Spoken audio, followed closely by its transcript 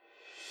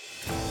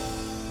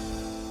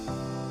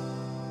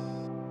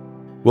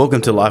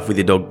Welcome to Life with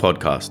Your Dog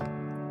podcast.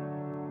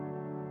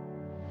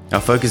 Our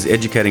focus is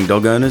educating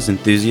dog owners,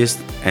 enthusiasts,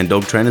 and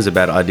dog trainers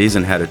about ideas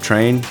on how to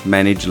train,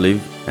 manage,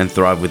 live, and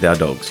thrive with our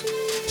dogs.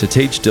 To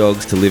teach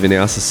dogs to live in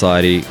our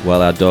society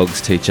while our dogs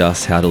teach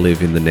us how to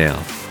live in the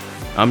now.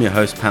 I'm your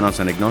host,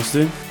 Panos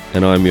Anagnostou.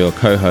 And I'm your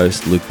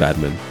co-host, Luke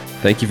Badman.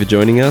 Thank you for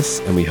joining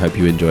us, and we hope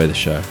you enjoy the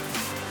show.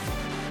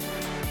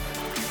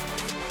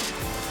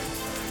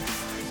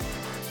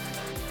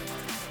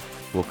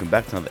 Welcome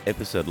back to another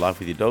episode of Life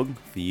with Your Dog.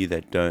 For you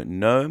that don't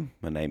know,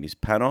 my name is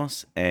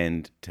Panos,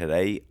 and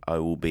today I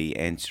will be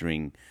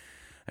answering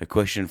a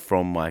question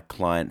from my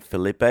client,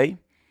 Felipe.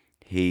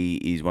 He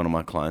is one of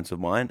my clients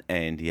of mine,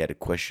 and he had a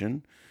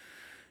question.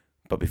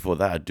 But before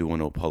that, I do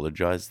want to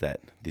apologize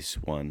that this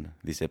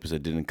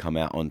episode didn't come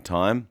out on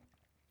time.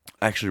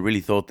 I actually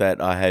really thought that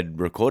I had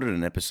recorded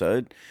an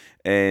episode,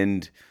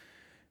 and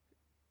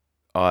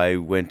I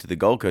went to the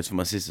Gold Coast for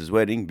my sister's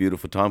wedding.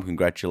 Beautiful time.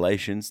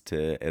 Congratulations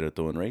to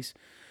Eroto and Reese.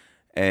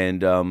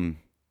 And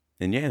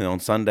on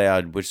Sunday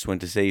I just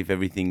went to see if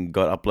everything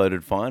got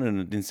uploaded fine, and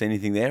I didn't see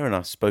anything there. And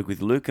I spoke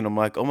with Luke, and I'm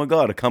like, oh my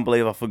God, I can't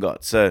believe I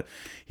forgot. So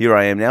here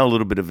I am now, a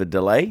little bit of a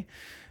delay,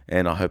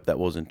 and I hope that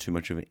wasn't too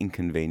much of an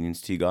inconvenience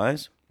to you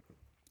guys.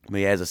 But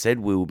yeah, as I said,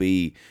 we will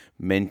be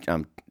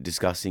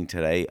discussing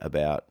today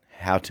about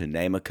how to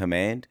name a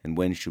command and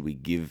when should we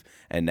give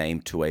a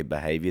name to a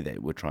behavior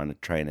that we're trying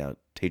to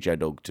teach our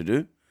dog to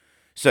do.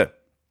 So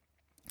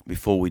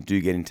before we do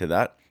get into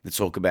that, let's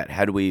talk about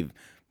how do we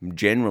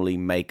generally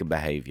make a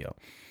behavior,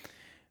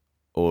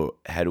 or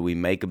how do we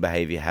make a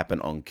behavior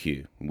happen on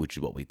cue, which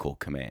is what we call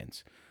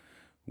commands.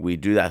 We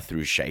do that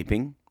through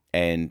shaping.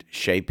 And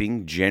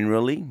shaping,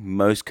 generally,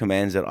 most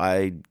commands that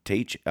I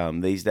teach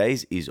these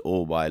days is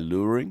all by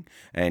luring,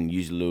 and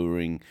use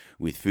luring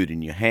with food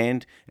in your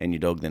hand, and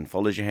your dog then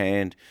follows your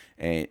hand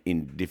and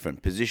in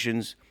different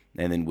positions,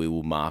 and then we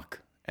will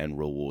mark and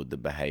reward the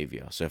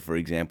behavior. So, for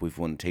example, if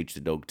we want to teach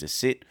the dog to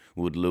sit,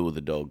 we would lure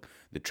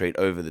the treat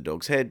over the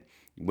dog's head.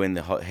 When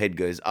the head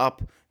goes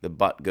up, the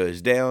butt goes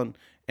down,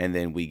 and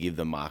then we give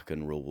the mark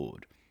and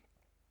reward.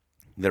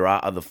 There are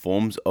other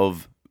forms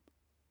of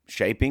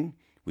shaping.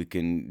 We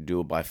can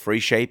do it by free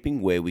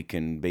shaping, where we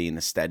can be in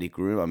a static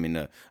room. I'm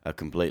in a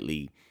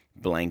completely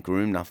blank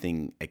room,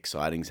 nothing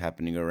exciting is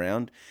happening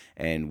around,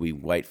 and we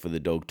wait for the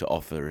dog to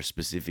offer a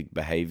specific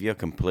behavior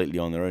completely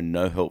on their own,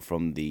 no help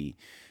from the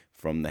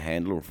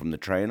handler or from the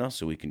trainer,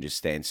 so we can just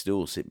stand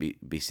still or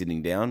be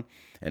sitting down.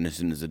 And as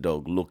soon as the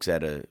dog looks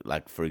at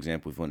for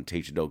example, if we want to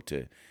teach a dog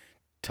to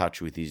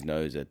touch with his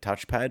nose a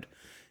touchpad,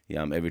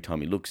 every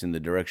time he looks in the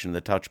direction of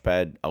the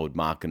touchpad, I would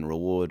mark and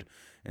reward.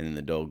 And then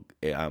the dog,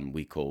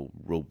 we call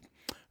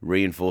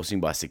reinforcing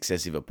by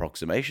successive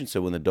approximation.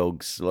 So when the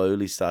dog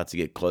slowly starts to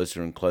get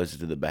closer and closer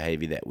to the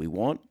behavior that we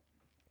want,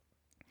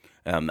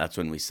 that's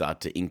when we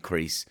start to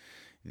increase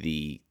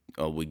we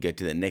get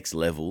to the next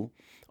level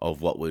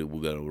of what we're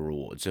going to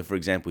reward. So for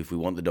example, if we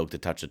want the dog to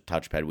touch a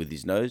touchpad with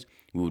his nose,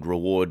 we would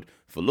reward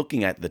for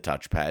looking at the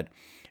touchpad,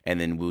 and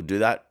then we'll do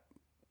that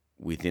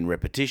within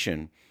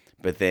repetition.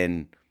 But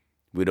then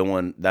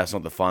that's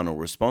not the final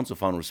response. The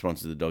final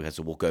response is the dog has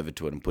to walk over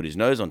to it and put his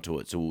nose onto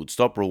it. So we would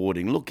stop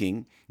rewarding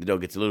looking. The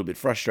dog gets a little bit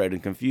frustrated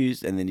and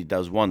confused, and then he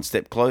does one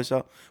step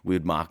closer. We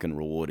would mark and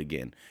reward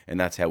again. And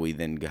that's how we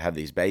then have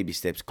these baby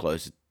steps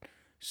closer,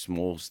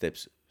 small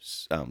steps,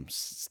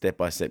 step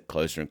by step,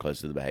 closer and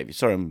closer to the behavior.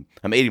 Sorry,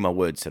 I'm eating my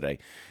words today,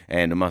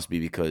 and it must be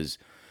because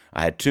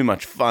I had too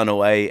much fun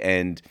away,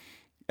 and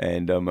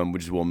I'm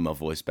just warming my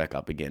voice back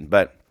up again.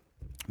 But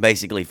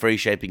basically, free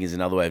shaping is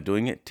another way of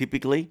doing it.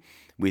 Typically,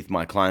 with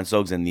my clients'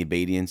 dogs and the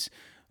obedience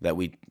that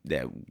we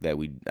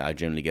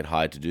generally get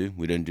hired to do,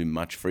 we don't do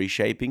much free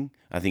shaping.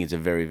 I think it's a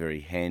very, very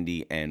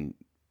handy and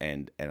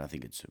I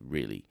think it's a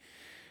really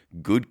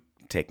good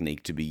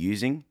technique to be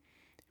using.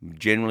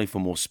 Generally for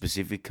more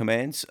specific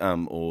commands,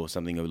 or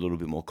something a little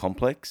bit more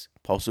complex,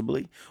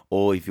 possibly.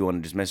 Or if you want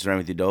to just mess around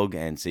with your dog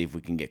and see if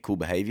we can get cool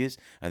behaviors,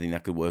 I think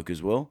that could work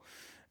as well.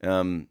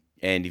 And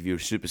if you're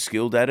super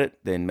skilled at it,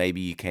 then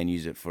maybe you can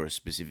use it for a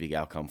specific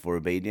outcome for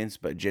obedience.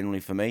 But generally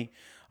for me,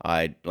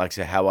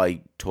 how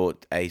I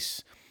taught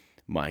Ace,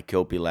 my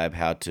Kelpie lab,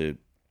 how to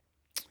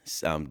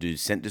do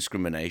scent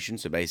discrimination.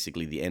 So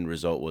basically the end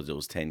result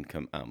was 10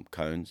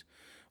 cones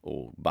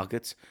or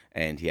buckets,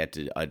 and he had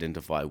to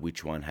identify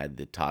which one had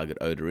the target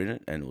odor in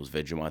it, and it was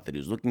Vegemite that he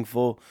was looking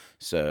for.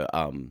 So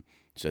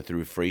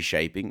through free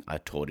shaping, I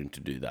taught him to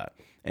do that.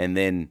 And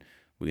then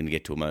we're going to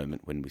get to a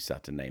moment when we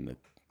start to name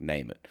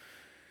it.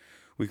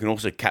 We can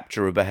also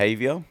capture a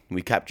behavior.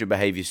 We capture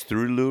behaviors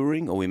through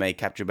luring, or we may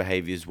capture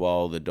behaviors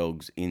while the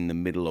dog's in the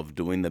middle of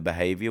doing the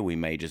behavior. We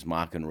may just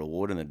mark and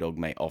reward, and the dog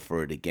may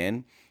offer it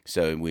again.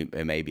 So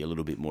it may be a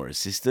little bit more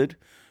assisted.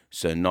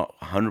 So not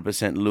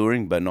 100%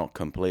 luring, but not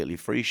completely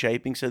free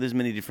shaping. So there's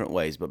many different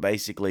ways. But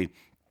basically,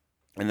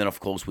 and then of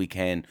course we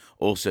can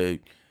also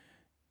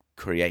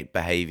create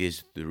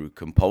behaviors through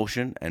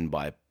compulsion and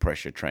by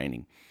pressure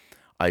training.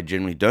 I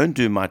generally don't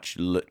do much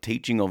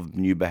teaching of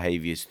new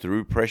behaviors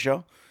through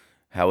pressure.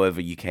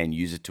 However, you can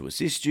use it to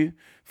assist you.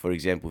 For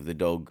example, if the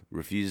dog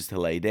refuses to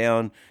lay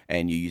down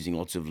and you're using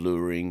lots of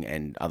luring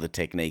and other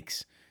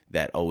techniques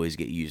that always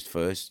get used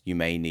first, you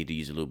may need to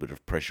use a little bit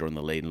of pressure on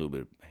the lead, a little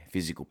bit of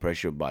physical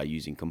pressure by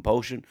using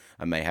compulsion.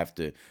 I may have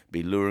to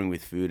be luring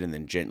with food and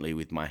then gently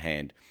with my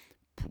hand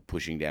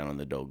pushing down on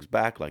the dog's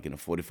back, like in a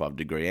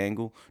 45-degree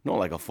angle. Not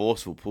like a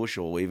forceful push,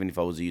 or even if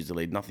I was to use the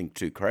lead, nothing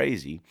too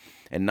crazy,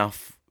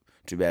 enough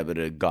to be able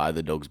to guide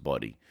the dog's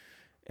body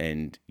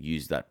and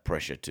use that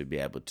pressure to be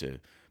able to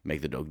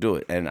make the dog do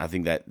it. And I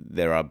think that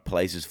there are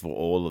places for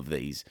all of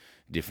these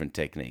different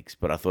techniques,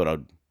 but I thought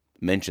I'd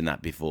mention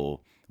that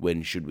before.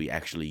 When should we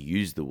actually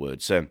use the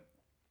word? So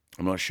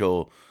I'm not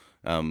sure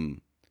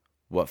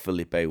what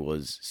Felipe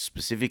was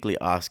specifically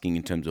asking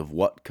in terms of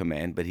what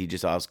command, but he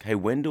just asked, hey,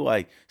 when do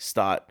I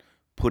start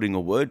putting a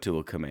word to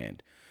a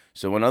command?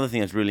 So one other thing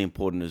that's really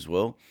important as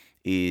well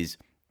is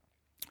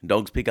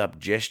dogs pick up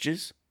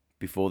gestures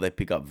before they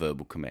pick up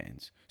verbal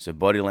commands. So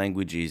body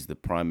language is the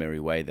primary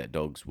way that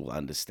dogs will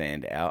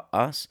understand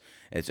us.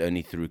 It's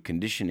only through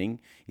conditioning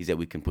is that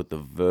we can put the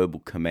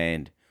verbal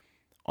command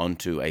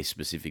onto a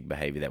specific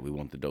behavior that we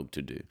want the dog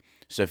to do.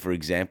 So for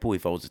example,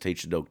 if I was to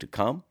teach the dog to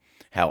come,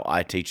 how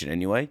I teach it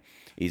anyway,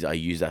 is I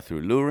use that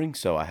through luring.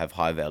 So I have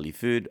high value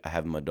food, I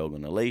have my dog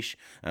on a leash,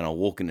 and I'll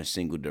walk in a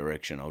single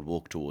direction. I would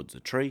walk towards the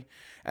tree.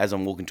 As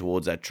I'm walking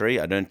towards that tree,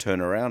 I don't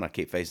turn around, I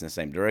keep facing the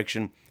same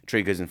direction.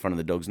 Tree goes in front of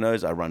the dog's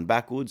nose, I run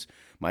backwards.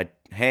 My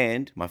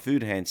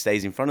food hand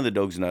stays in front of the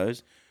dog's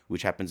nose,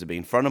 which happens to be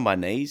in front of my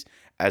knees.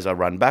 As I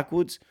run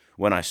backwards,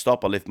 when I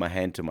stop, I lift my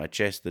hand to my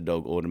chest, the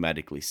dog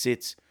automatically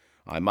sits.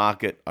 I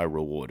mark it, I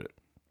reward it.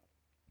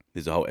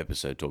 There's a whole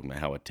episode talking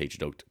about how I teach a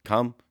dog to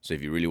come. So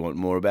if you really want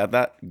more about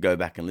that, go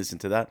back and listen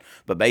to that.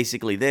 But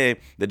basically there,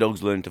 the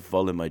dogs learn to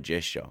follow my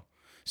gesture.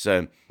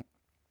 So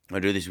I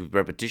do this with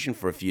repetition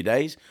for a few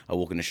days. I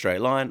walk in a straight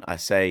line. I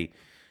say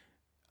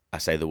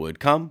the word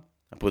come.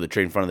 I put the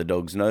tree in front of the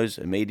dog's nose.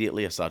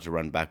 Immediately, I start to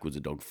run backwards.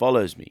 The dog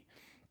follows me.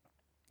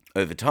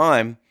 Over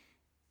time,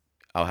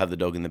 I'll have the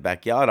dog in the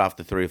backyard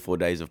after 3 or 4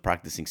 days of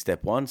practicing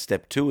step 1.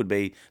 Step 2 would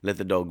be let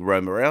the dog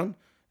roam around.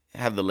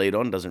 Have the lead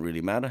on, doesn't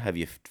really matter. Have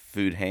your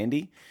food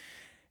handy.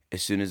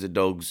 As soon as the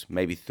dog's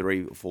maybe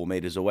 3 or 4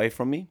 meters away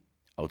from me,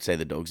 I would say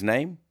the dog's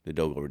name. The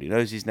dog already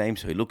knows his name,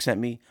 so he looks at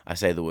me. I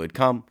say the word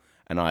come,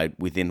 and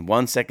within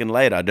 1 second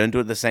later, I don't do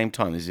it at the same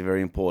time. This is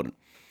very important.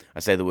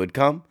 I say the word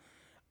come.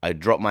 I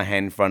drop my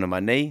hand in front of my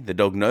knee. The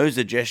dog knows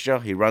the gesture.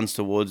 He runs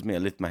towards me. I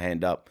lift my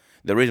hand up.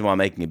 The reason why I'm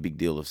making a big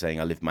deal of saying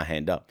I lift my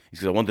hand up is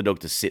because I want the dog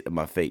to sit at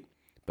my feet,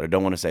 but I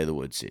don't want to say the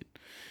word sit.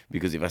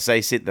 Because if I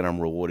say sit, then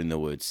I'm rewarding the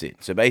word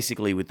sit. So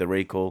basically with the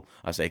recall,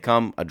 I say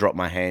come, I drop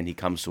my hand, he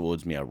comes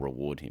towards me, I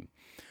reward him.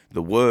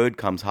 The word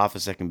comes half a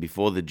second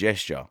before the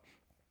gesture.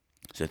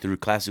 So through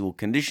classical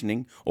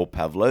conditioning or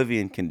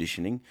Pavlovian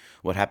conditioning,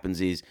 what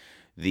happens is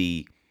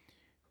a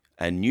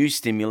new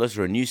stimulus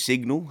or a new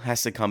signal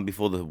has to come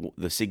before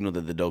the signal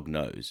that the dog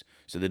knows.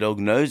 So the dog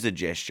knows the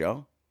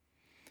gesture,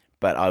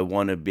 but I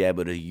want to be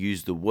able to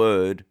use the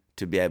word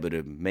to be able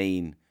to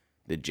mean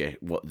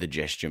what the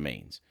gesture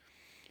means.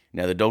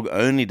 Now, the dog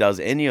only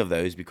does any of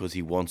those because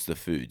he wants the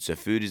food. So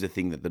food is the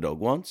thing that the dog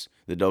wants.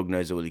 The dog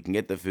knows that he can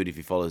get the food if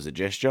he follows the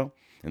gesture,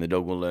 and the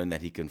dog will learn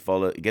that he can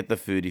get the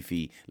food if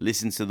he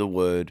listens to the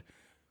word,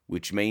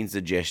 which means the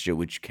gesture,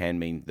 which can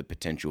mean the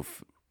potential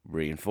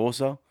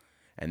reinforcer,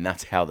 and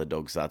that's how the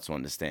dog starts to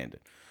understand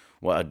it.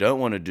 What I don't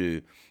want to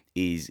do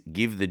is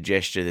give the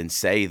gesture, then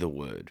say the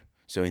word.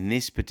 So in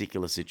this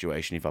particular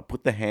situation, if I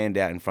put the hand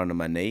out in front of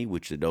my knee,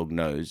 which the dog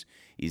knows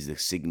is the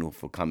signal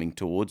for coming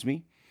towards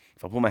me,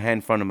 if I put my hand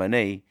in front of my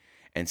knee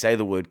and say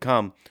the word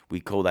come, we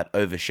call that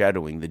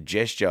overshadowing. The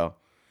gesture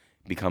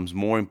becomes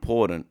more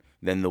important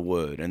than the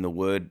word, and the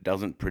word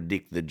doesn't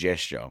predict the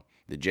gesture.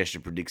 The gesture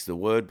predicts the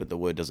word, but the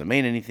word doesn't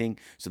mean anything,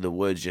 so the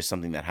word's just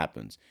something that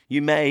happens.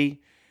 You may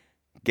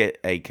get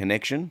a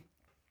connection,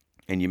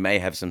 and you may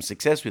have some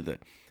success with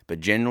it,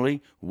 but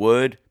generally,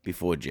 word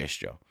before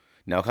gesture.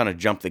 Now, I kind of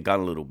jumped the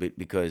gun a little bit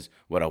because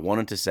what I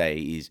wanted to say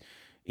is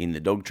in the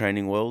dog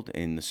training world,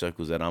 in the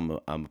circles that I'm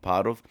a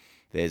part of,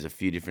 there's a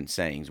few different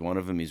sayings. One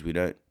of them is we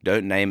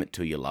don't name it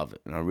till you love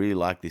it. And I really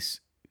like this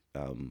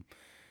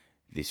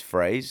this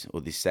phrase or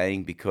this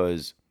saying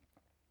because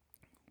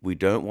we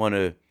don't want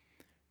to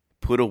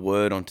put a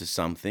word onto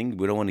something.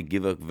 We don't want to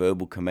give a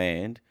verbal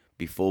command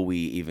before we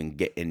even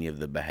get any of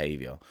the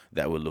behavior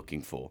that we're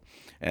looking for.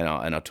 And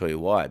I'll tell you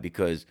why.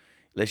 Because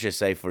let's just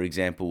say, for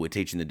example, we're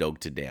teaching the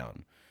dog to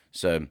down.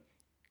 So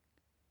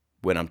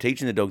when I'm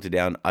teaching the dog to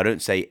down, I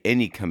don't say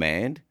any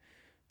command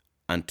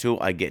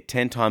until I get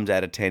 10 times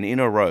out of 10 in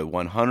a row,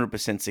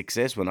 100%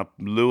 success. When I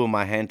lure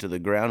my hand to the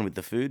ground with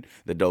the food,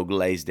 the dog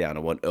lays down. I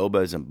want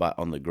elbows and butt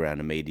on the ground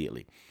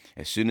immediately.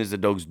 As soon as the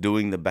dog's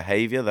doing the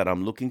behavior that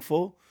I'm looking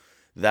for,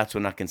 that's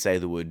when I can say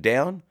the word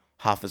down.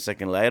 Half a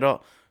second later,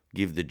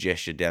 give the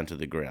gesture down to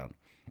the ground.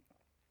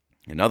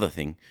 Another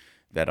thing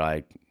that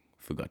I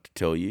forgot to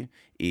tell you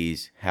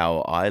is how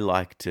I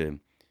like to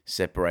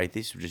separate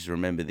this. Just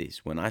remember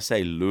this. When I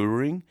say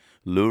luring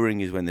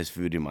is when there's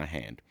food in my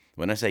hand.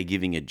 When I say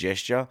giving a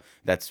gesture,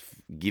 that's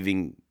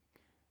giving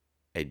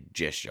a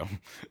gesture.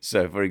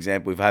 So, for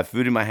example, if I have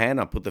food in my hand,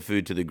 I put the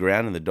food to the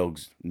ground and the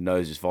dog's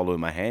nose is following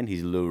my hand,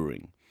 he's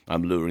luring.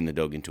 I'm luring the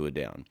dog into a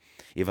down.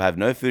 If I have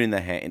no food in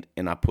the hand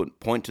and I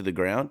point to the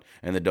ground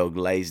and the dog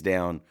lays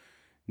down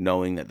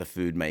knowing that the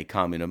food may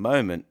come in a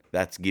moment,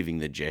 that's giving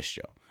the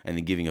gesture. And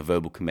then giving a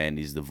verbal command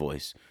is the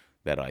voice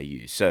that I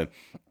use. So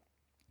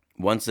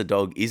once the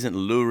dog isn't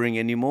luring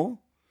anymore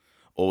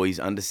or he's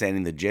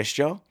understanding the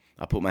gesture,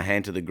 I put my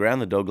hand to the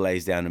ground, the dog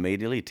lays down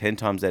immediately, 10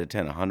 times out of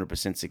 10,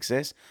 100%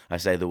 success. I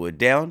say the word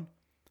down,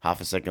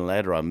 half a second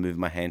later, I move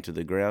my hand to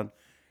the ground,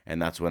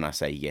 and that's when I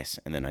say yes,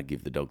 and then I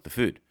give the dog the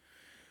food.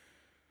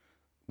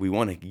 We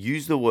want to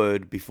use the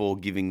word before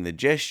giving the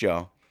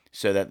gesture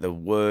so that the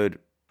word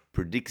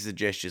predicts the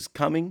gesture's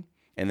coming,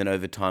 and then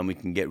over time we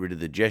can get rid of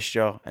the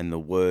gesture, and the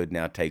word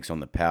now takes on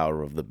the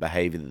power of the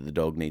behavior that the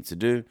dog needs to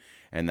do,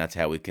 and that's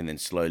how we can then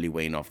slowly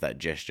wean off that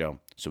gesture,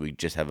 so we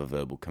just have a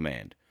verbal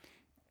command.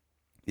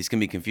 This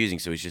can be confusing,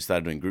 so we just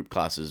started doing group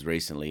classes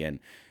recently, and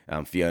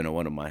Fiona,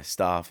 one of my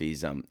staff,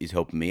 is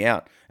helping me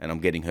out, and I'm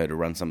getting her to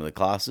run some of the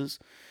classes.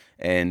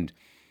 And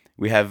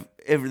we have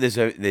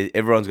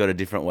everyone's got a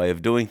different way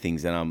of doing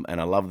things, and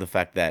I love the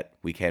fact that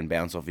we can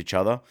bounce off each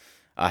other.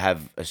 I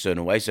have a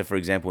certain way. So, for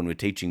example, when we're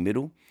teaching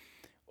middle,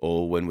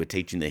 or when we're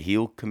teaching the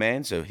heel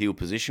command, so heel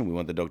position, we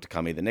want the dog to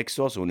come either next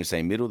to us, or when we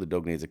say middle, the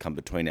dog needs to come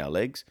between our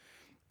legs.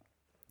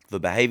 For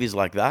behaviors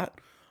like that,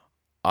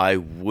 I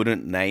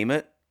wouldn't name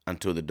it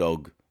until the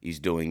dog is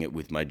doing it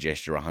with my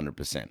gesture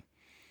 100%.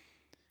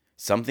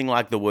 Something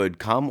like the word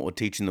come or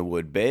teaching the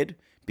word bed,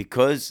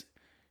 because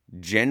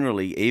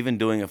generally, even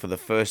doing it for the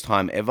first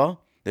time ever,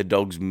 the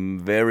dog's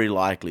very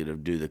likely to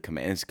do the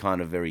command.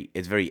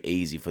 It's very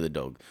easy for the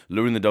dog.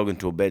 Luring the dog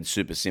into a bed,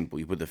 super simple.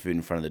 You put the food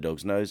in front of the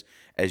dog's nose.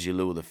 As you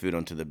lure the food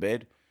onto the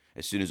bed,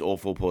 as soon as all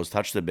four paws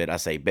touch the bed, I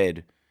say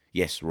bed,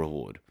 yes,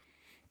 reward.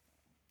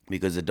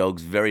 Because the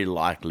dog's very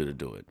likely to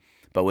do it.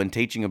 But when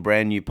teaching a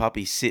brand new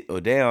puppy sit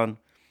or down,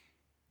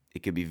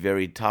 it can be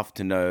very tough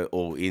to know,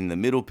 or in the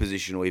middle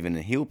position or even in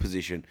a heel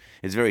position,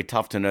 it's very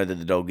tough to know that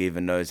the dog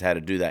even knows how to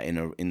do that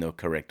in the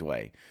correct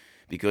way.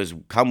 Because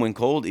come when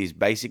called is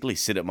basically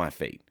sit at my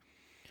feet.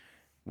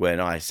 When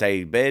I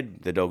say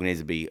bed, the dog needs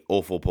to be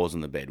all four paws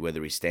on the bed,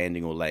 whether he's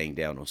standing or laying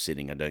down or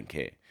sitting, I don't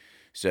care.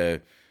 So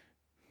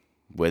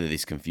whether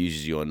this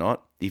confuses you or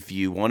not, if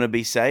you want to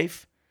be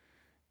safe,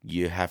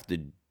 you have to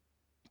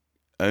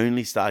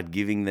only start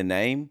giving the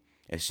name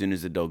as soon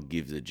as the dog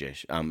gives the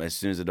gesture, as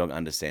soon as the dog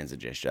understands the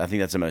gesture. I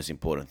think that's the most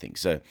important thing.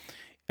 So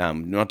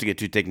not to get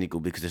too technical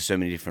because there's so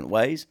many different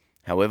ways.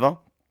 However,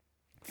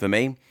 for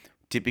me,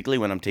 typically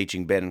when I'm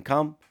teaching bed and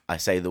come, I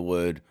say the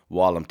word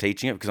while I'm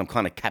teaching it because I'm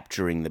kind of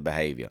capturing the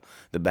behavior.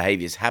 The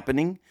behavior is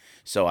happening,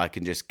 so I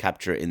can just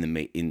capture it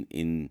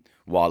in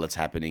while it's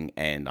happening,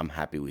 and I'm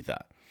happy with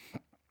that.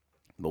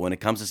 But when it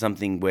comes to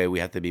something where we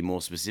have to be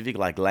more specific,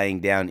 like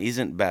laying down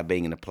isn't about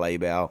being in a play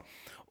bow,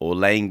 or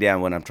laying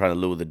down when I'm trying to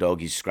lure the dog,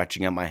 he's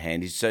scratching at my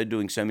hand. He's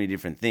doing so many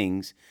different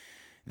things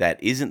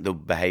that isn't the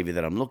behavior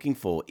that I'm looking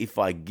for. If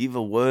I give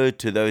a word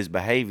to those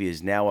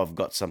behaviors, now I've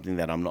got something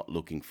that I'm not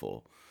looking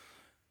for.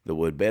 The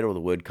word bed or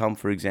the word come,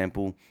 for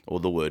example, or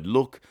the word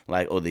look,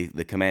 or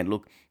the command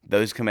look.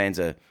 Those commands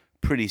are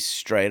pretty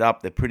straight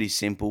up. They're pretty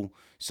simple.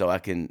 So I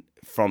can,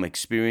 from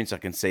experience, I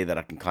can see that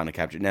I can kind of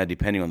capture it. Now,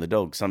 depending on the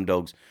dog, some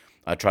dogs,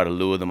 I try to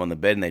lure them on the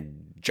bed and they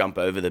jump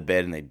over the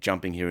bed and they're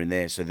jumping here and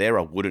there. So there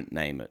I wouldn't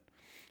name it.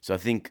 So I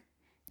think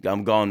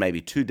I'm going maybe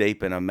too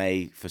deep,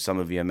 and for some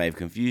of you, I may have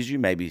confused you.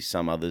 Maybe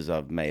some others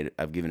I've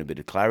given a bit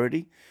of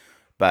clarity.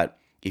 But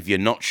if you're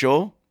not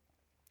sure,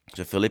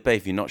 so Felipe,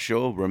 if you're not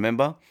sure,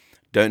 remember,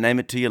 don't name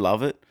it till you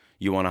love it.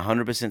 You want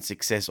 100%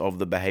 success of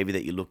the behavior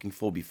that you're looking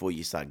for before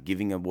you start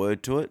giving a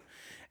word to it.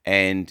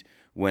 And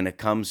when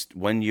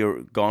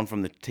you're gone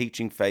from the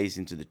teaching phase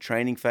into the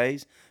training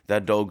phase,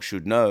 that dog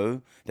should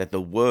know that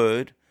the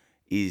word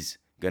is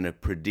going to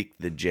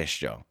predict the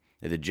gesture.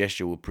 The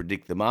gesture will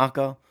predict the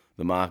marker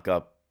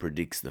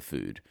predicts the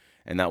food.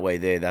 And that way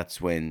that's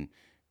when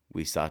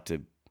we start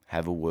to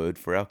have a word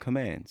for our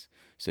commands.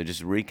 So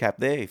just recap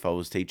there, if I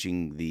was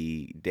teaching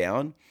the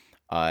down,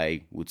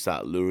 I would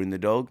start luring the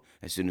dog.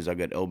 As soon as I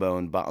got elbow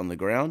and butt on the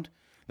ground,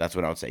 that's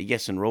when I would say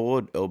yes and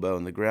reward, elbow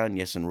on the ground,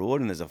 yes and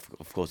reward. And there's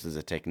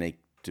a technique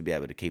to be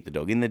able to keep the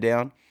dog in the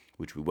down,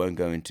 which we won't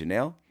go into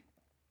now.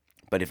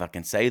 But if I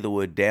can say the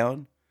word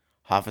down,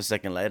 half a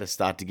second later,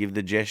 start to give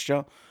the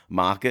gesture,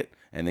 mark it,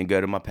 and then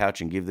go to my pouch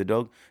and give the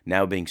dog.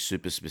 Now being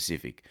super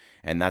specific.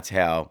 And that's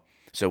how,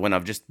 so when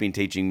I've just been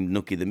teaching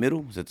Nookie the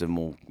middle, so it's a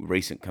more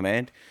recent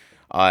command,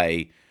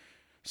 I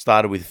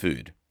started with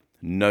food.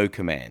 No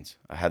commands.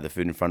 I had the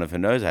food in front of her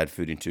nose. I had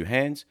food in two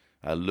hands.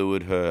 I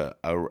lured her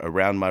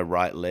around my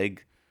right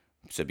leg,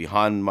 so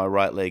behind my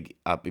right leg,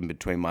 up in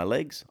between my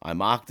legs. I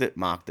marked it.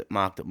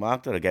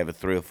 I gave her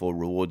 3 or 4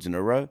 rewards in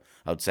a row.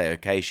 I would say,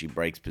 okay, she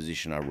breaks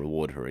position. I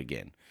reward her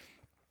again.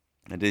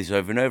 I did this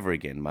over and over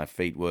again. My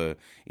feet were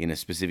in a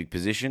specific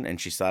position, and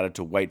she started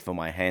to wait for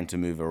my hand to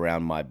move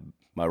around my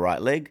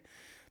right leg.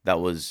 That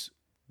was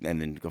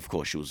and then of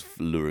course she was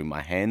luring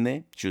my hand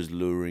there. She was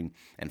luring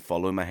and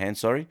following my hand,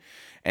 sorry.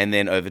 And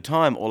then over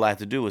time, all I had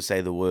to do was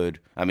say the word,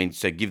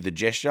 so give the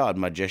gesture, and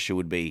my gesture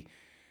would be,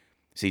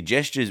 see,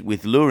 gestures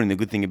with luring, the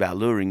good thing about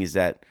luring is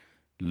that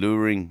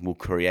luring will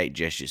create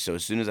gestures. So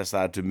as soon as I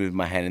started to move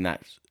my hand in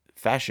that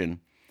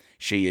fashion,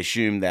 she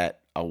assumed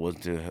that I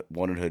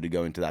wanted her to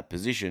go into that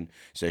position.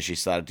 So she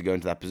started to go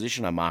into that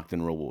position. I marked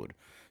and reward.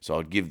 So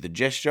I'd give the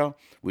gesture,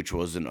 which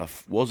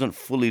wasn't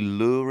fully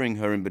luring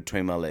her in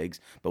between my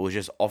legs, but was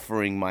just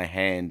offering my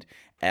hand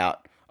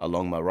out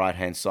along my right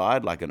hand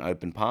side like an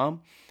open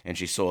palm. And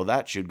she saw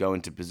that, she'd go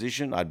into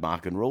position. I'd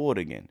mark and reward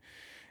again.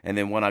 And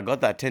then when I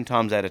got that 10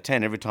 times out of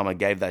 10, every time I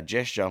gave that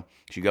gesture,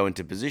 she'd go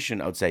into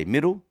position. I would say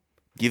middle,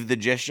 give the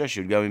gesture,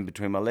 she'd go in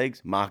between my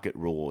legs, mark it,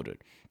 reward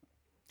it.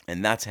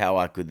 And that's how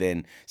I could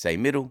then say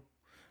middle,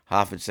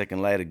 half a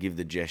second later, give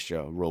the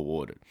gesture,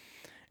 reward it.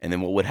 And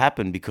then what would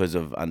happen, because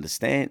of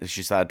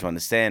she started to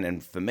understand,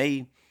 and for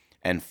me,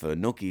 and for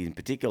Nookie in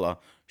particular,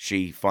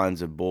 she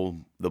finds the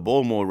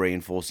ball more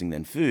reinforcing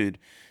than food.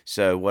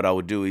 So what I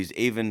would do is,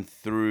 even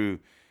through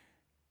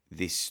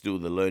this still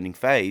the learning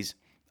phase,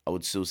 I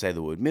would still say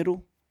the word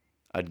middle.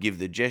 I'd give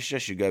the gesture,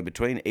 she'd go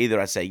between. Either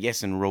I'd say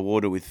yes and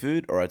reward her with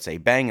food, or I'd say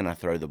bang and I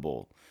throw the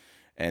ball.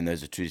 And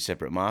those are two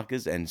separate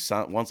markers. And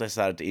once I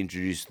started to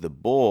introduce the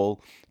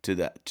ball to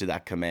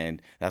that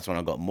command, that's when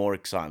I got more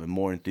excitement,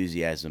 more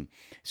enthusiasm.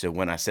 So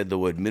when I said the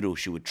word middle,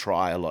 she would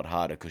try a lot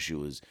harder because she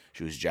was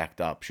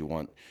jacked up. She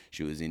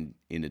was in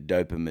a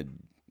dopamine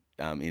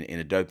in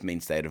a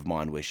dopamine state of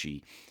mind where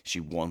she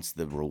wants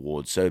the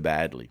reward so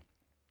badly.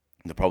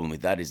 The problem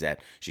with that is that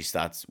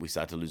we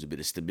start to lose a bit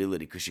of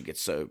stability because she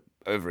gets so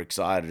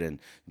overexcited and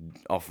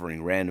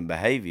offering random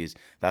behaviors.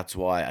 That's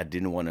why I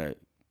didn't want to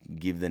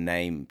give the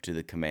name to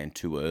the command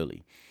too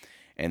early.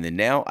 And then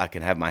now I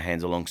can have my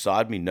hands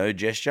alongside me, no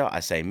gesture. I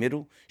say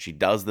middle. She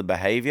does the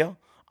behavior.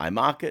 I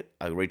mark it.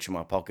 I reach in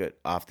my pocket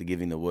after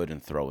giving the word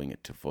and throwing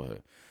it for her.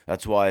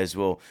 That's why as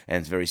well,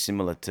 and it's very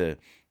similar to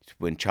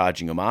when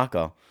charging a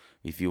marker.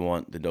 If you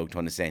want the dog to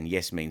understand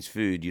yes means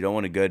food, you don't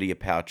want to go to your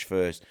pouch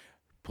first,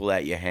 pull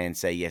out your hand,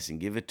 say yes, and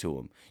give it to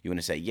him. You want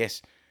to say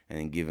yes and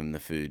then give him the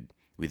food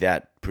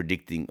without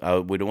predicting.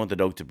 We don't want the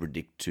dog to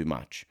predict too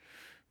much.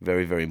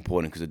 Very, very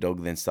important, because the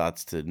dog then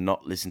starts to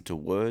not listen to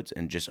words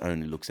and just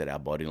only looks at our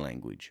body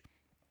language.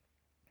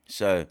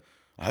 So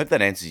I hope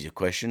that answers your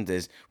question.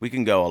 We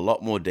can go a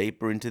lot more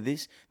deeper into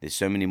this. There's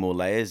so many more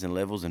layers and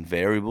levels and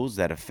variables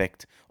that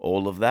affect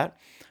all of that.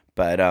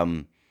 But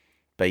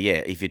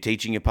yeah, if you're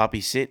teaching your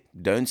puppy sit,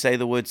 don't say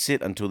the word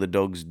sit until the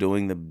dog's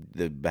doing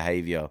the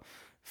behavior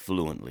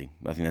fluently.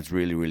 I think that's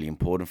really, really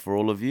important for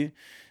all of you.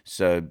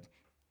 So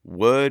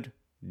word,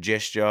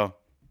 gesture,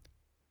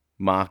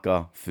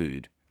 marker,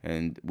 food.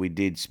 And we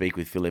did speak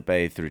with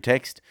Felipe through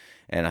text,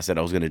 and I said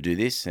I was going to do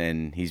this,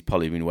 and he's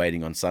probably been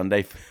waiting on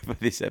Sunday for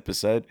this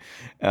episode.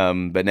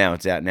 But now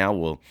it's out now.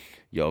 Well,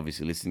 you're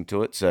obviously listening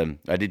to it. So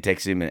I did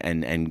text him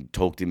and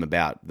talk to him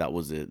about that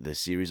was the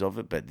series of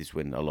it, but this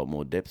went a lot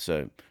more depth.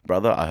 So,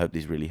 brother, I hope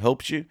this really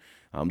helps you.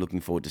 I'm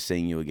looking forward to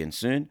seeing you again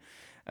soon.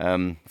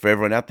 For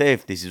everyone out there,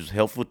 if this is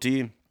helpful to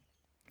you,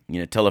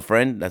 tell a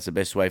friend. That's the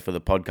best way for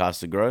the podcast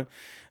to grow.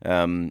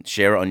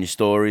 Share it on your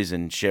stories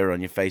and share it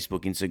on your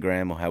Facebook,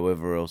 Instagram, or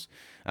however else,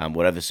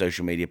 whatever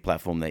social media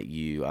platform that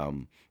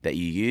you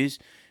use.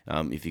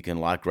 If you can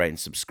like, rate, and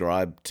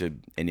subscribe to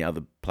any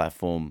other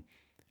platform,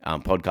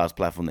 podcast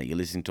platform that you're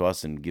listening to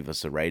us, and give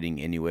us a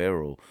rating anywhere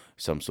or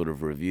some sort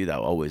of review, that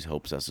always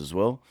helps us as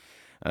well.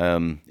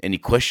 Any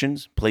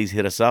questions, please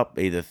hit us up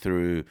either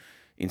through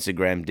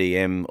Instagram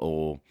DM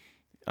or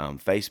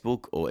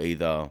Facebook, or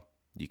either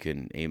you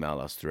can email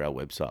us through our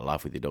website,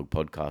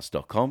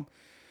 lifewithyourdogpodcast.com.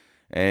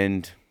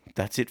 And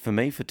that's it for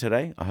me for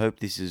today. I hope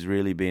this has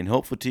really been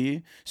helpful to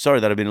you. Sorry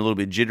that I've been a little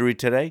bit jittery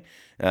today.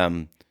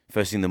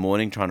 First thing in the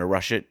morning, trying to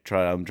rush it.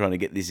 I'm trying to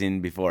get this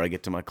in before I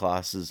get to my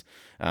classes,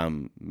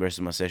 rest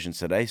of my sessions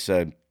today.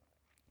 So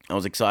I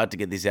was excited to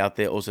get this out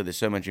there. Also, there's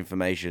so much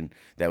information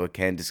that we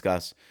can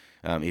discuss.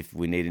 If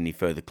we need any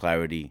further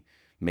clarity,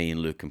 me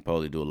and Luke can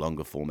probably do a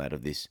longer format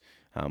of this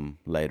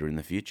later in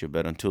the future.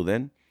 But until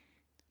then,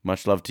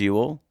 much love to you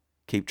all.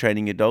 Keep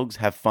training your dogs.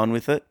 Have fun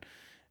with it.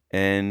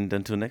 And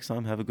until next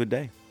time, have a good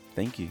day.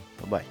 Thank you.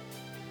 Bye-bye.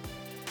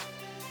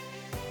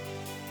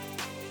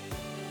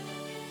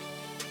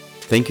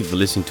 Thank you for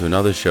listening to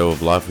another show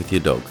of Life with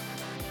Your Dog.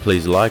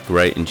 Please like,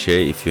 rate, and share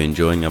if you're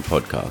enjoying our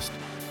podcast.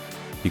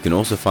 You can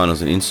also find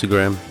us on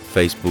Instagram,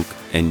 Facebook,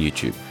 and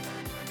YouTube.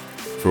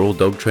 For all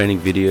dog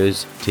training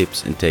videos,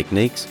 tips, and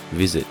techniques,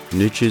 visit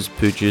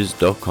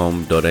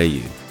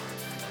noochespooches.com.au.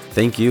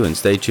 Thank you, and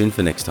stay tuned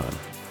for next time.